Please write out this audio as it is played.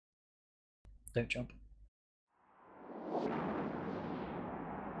Don't jump.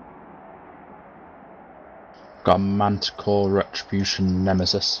 Got a Manticore Retribution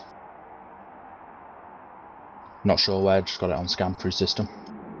Nemesis. Not sure where, just got it on scan through system.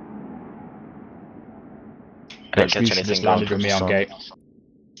 I didn't catch Retribution anything just landed with me on gate.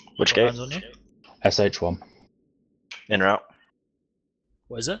 Which What gate? lands on you? SH1. In route.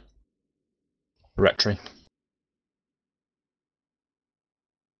 What is it? Retry.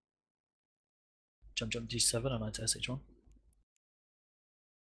 Jump D7 and I to SH1.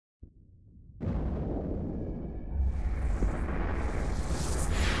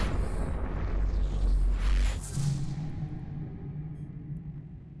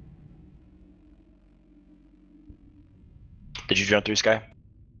 Did you jump through Sky?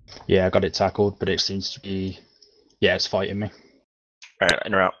 Yeah, I got it tackled, but it seems to be... Yeah, it's fighting me. Alright,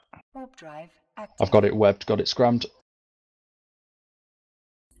 in route. Warp drive active. I've got it webbed, got it scrammed.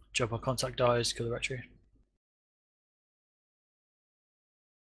 Jump on contact dies, kill the retry.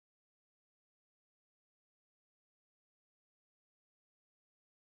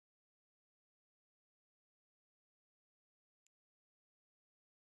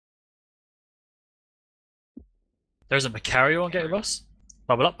 There's a Macario on gate with us.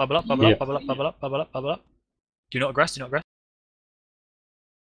 Bubble up, bubble up, bubble up, bubble up, bubble up, bubble up, bubble up. Do not aggress, do not aggress.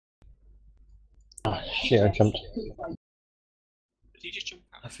 Ah, shit, I jumped. Did he just jump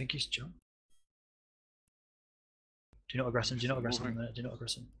out? I think he's jumped. Do not aggress him, do not aggress him in a minute, do not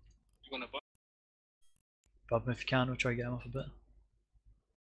aggress him. You wanna buy? Bub him if you can, we'll try to get him off a bit.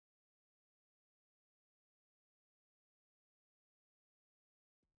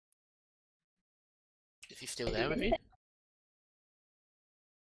 Is he still there with me?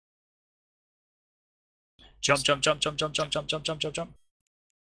 Jump, jump, jump, jump, jump, jump, jump, jump, jump, jump, jump.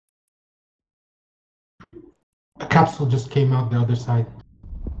 A capsule just came out the other side.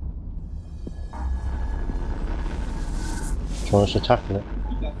 Do you want us to tackle it?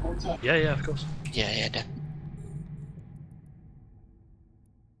 Yeah, yeah, of course. Yeah, done.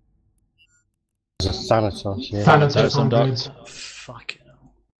 There's a Thanatos here. Thanatos on Dot. grid. Oh, fuck it.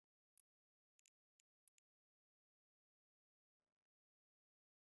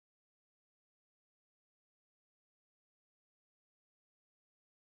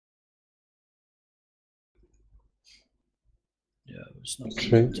 Yeah, it was not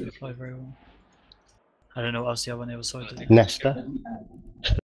True. to apply very well. I don't know what else the other on the other side did. Nesta.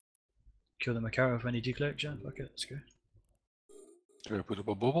 Kill the Macario with any declerk, yeah? Fuck it, let's go. Do I put up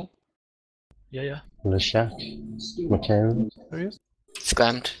a bubble? Yeah, yeah. Leshak. Macarian. There he is.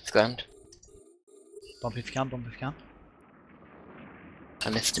 Sclammed, sclammed. Bump if you can, bump if you can. I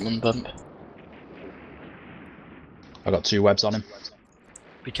missed him on bump. I got 2 webs on him.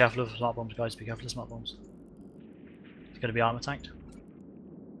 Be careful of smart bombs, guys, be careful of smart bombs. It's gonna be armor tanked.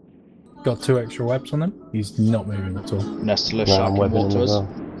 Got 2 extra webs on him. He's not moving at all. Nesta No, Shark I'm and webbing walk him to as us. well.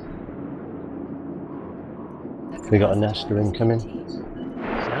 We got a Nesta incoming.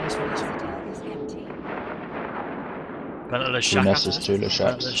 Yeah, that's what Capacitor is empty. Burn a little 2 shack after Nestas, this. 2 little Burn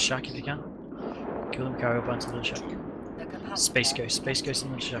a little shacks. shack if you can. Kill them, Macario, burn to the little shack. The capacitor Space Ghost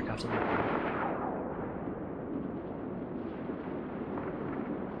and little shack after them.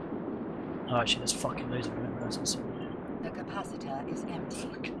 Oh, actually, there's fucking loads of them. The capacitor is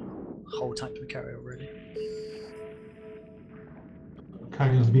empty. Whole tank to Macario already.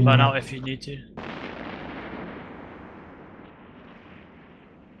 Carrio's being Burn out if you need to.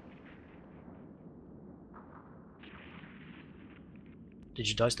 Did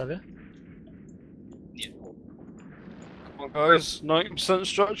you die, Stavia? Come on, guys. 90%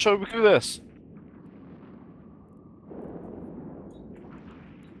 structure. We can do this.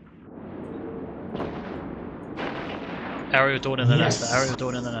 Aerial Dawn in the Yes. Nesta, Aerial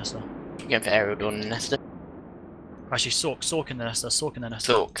Dawn in the Nesta. Going for aerial dawn and Nesta. Actually, Sork in the Nesta, Sork in the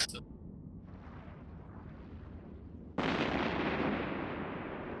Nesta. Sork.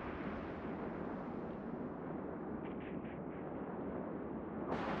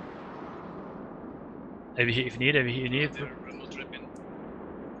 Overheat if you need, overheat if you need. Rumble dripping.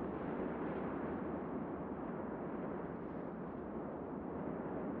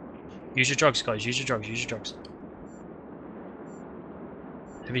 Use your drugs, guys, use your drugs, use your drugs.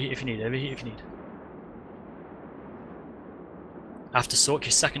 Overheat if you need, overheat if you need. After Sork,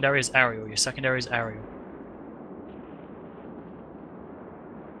 your secondary is aerial, your secondary is aerial.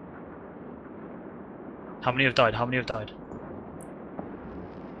 How many have died? How many have died?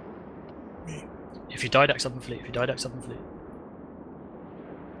 If you died, X up and fleet. If you died, X up and fleet.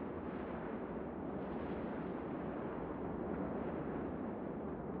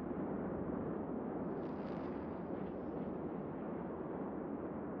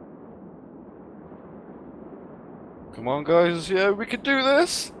 Come on, guys. Yeah, we can do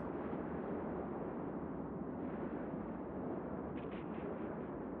this.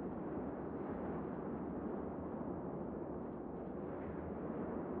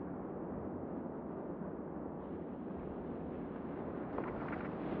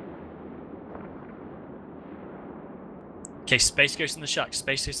 Okay, Space Ghost in the shack.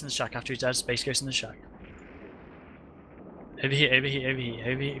 Space Ghost in the shack. After he's dead, Space Ghost in the shack. Overheat, overheat, overheat,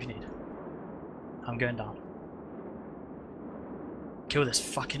 overheat if you need. I'm going down. Kill this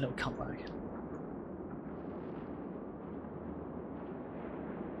fucking little cunt bag.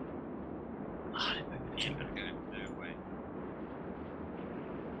 Ah, I didn't move the kingdom.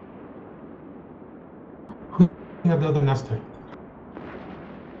 Yeah, the other nester.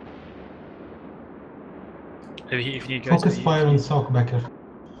 Overheat if you need, guys. Focus overheat fire if you on need. Sock back here.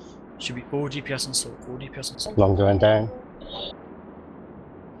 Should be all DPS on Soul. All DPS on Soul. Long going down.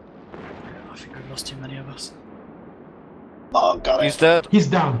 I think we've lost too many of us. Oh, got He's dead. He's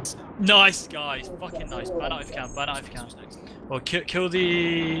down. Nice, guys. Fucking nice. Burn out if you can. Burn out if you can. Well, kill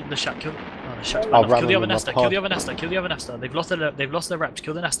the shack. Kill. Oh, the shack's I'll burnt off. run Kill the on other with my nester. pod. Kill the other nester. Kill the other nester. They've lost their reps.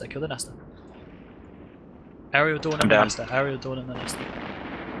 Kill the nester. Kill the nester. Kill the nester. Aerial dawn I'm and the down. nester. Aerial dawn and the nester.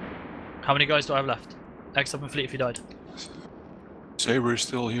 How many guys do I have left? X up and fleet if you died. Saber is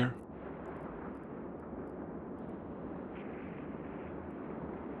still here.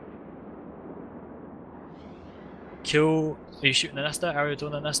 Kill. Are you shooting the nester? Aerial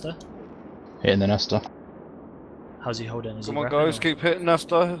dawn and the nester. Hitting the nester. How's he holding? Is Come he on, repping guys. or- Keep hitting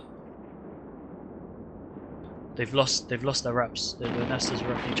Nesta. They've lost their reps. The nesters are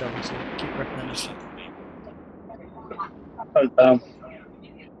repping each other, so keep repping the nester.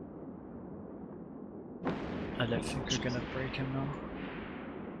 I don't think we're gonna break him now.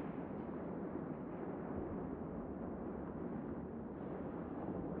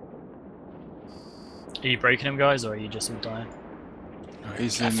 Are you breaking him, guys, or are you just all dying?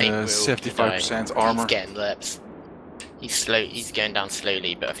 He's I in think we'll 75% die. armor. He's getting lerps. He's slow. He's going down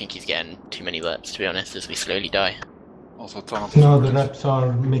slowly, but I think he's getting too many lerps, to be honest, as we slowly die. Also taunt. No, the reps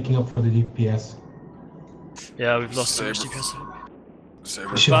are making up for the DPS. Yeah, we've lost so much Saber. DPS. Saber.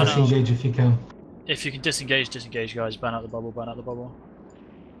 You should Burn out. disengage if you can. If you can disengage, guys. Burn out the bubble, burn out the bubble.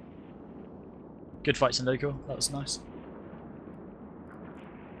 Good fights in local, that was nice.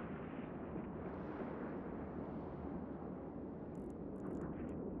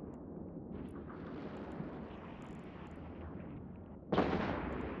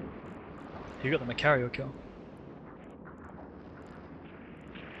 You got the Macario kill.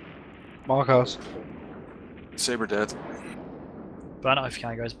 Markhouse. Saber dead. Burn out if you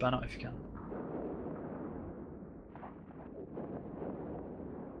can, guys. Burn out if you can.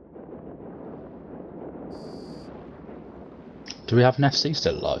 Do we have an FC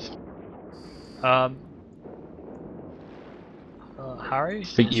still alive? Harry? I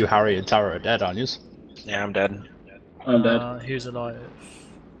think you, Harry, and Tara are dead, aren't you? Yeah, I'm dead. Who's alive?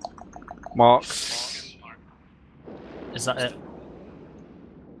 Mark. Is that it?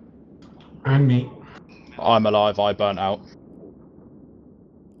 And me. I'm alive, I burnt out.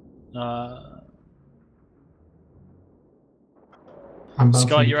 I'm Sky,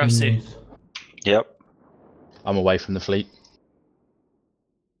 bouncing you're between FC. those. Yep. I'm away from the fleet.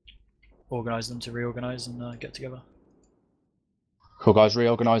 Organise them to reorganise and get together. Cool, guys,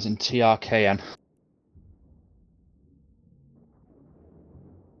 reorganising TRKN.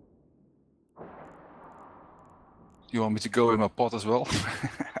 You want me to go in my pot as well?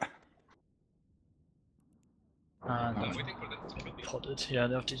 And potted. Yeah,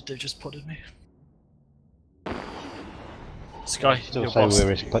 they've just potted me. Sky, Still your say boss.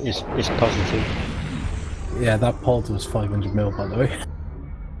 we're it's positive. Yeah, that pod was 500 mil, by the way.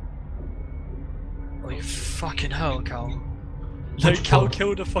 Like fucking hell, Cal. No, Cal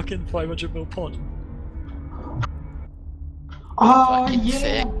killed a fucking 500 mil pod. Oh, Fucking yeah,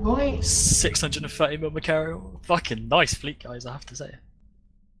 sick. boy. 630 mil Macario. Fucking nice fleet, guys, I have to say.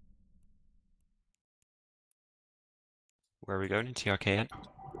 Where are we going in TRKN?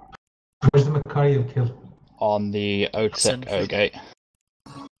 Where's the Macario kill? On the Send OTEC for- O-Gate.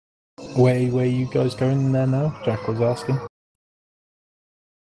 Where you guys going there now? Jack was asking.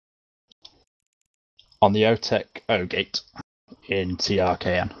 On the OTEC O-Gate in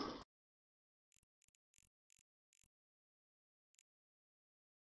TRKN.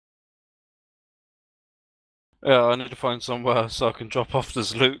 Yeah, I need to find somewhere so I can drop off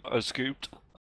this loot I scooped.